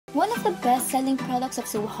One of the best-selling products of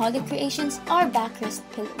Suaholic Creations are Backrest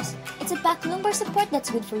Pillows. It's a back lumbar support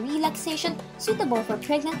that's good for relaxation, suitable for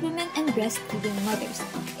pregnant women and breastfeeding mothers.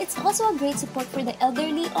 It's also a great support for the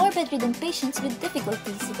elderly or bedridden patients with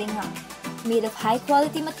difficulty sitting up. Made of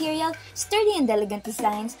high-quality material, sturdy and elegant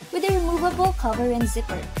designs with a removable cover and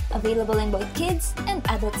zipper, available in both kids and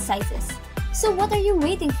adult sizes. So what are you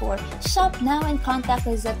waiting for? Shop now and contact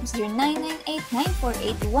us at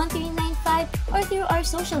 0998-948-1395 or through our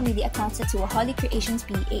social media accounts at Suaholic Creations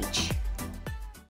PH.